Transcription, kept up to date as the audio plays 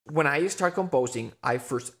When I start composing, I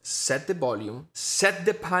first set the volume, set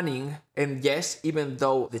the panning, and yes, even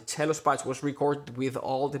though the cello patch was recorded with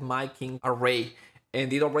all the miking array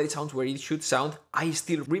and it already sounds where it should sound, I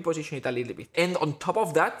still reposition it a little bit. And on top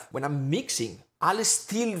of that, when I'm mixing, I'll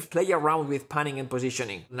still play around with panning and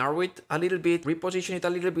positioning. Narrow it a little bit, reposition it a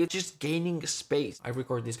little bit, just gaining space. I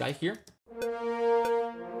record this guy here.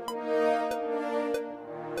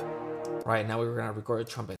 Right, now we're gonna record a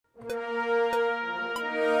trumpet.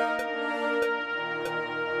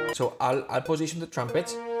 So I'll position the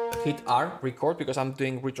trumpets, hit R, record, because I'm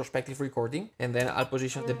doing retrospective recording, and then I'll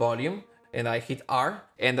position the volume, and I hit R,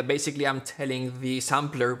 and basically I'm telling the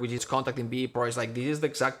sampler, which is contacting BE Pro, is like, this is the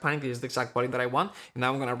exact panning, this is the exact volume that I want, and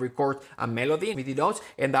now I'm gonna record a melody, MIDI notes,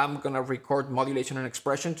 and I'm gonna record modulation and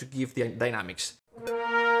expression to give the dynamics.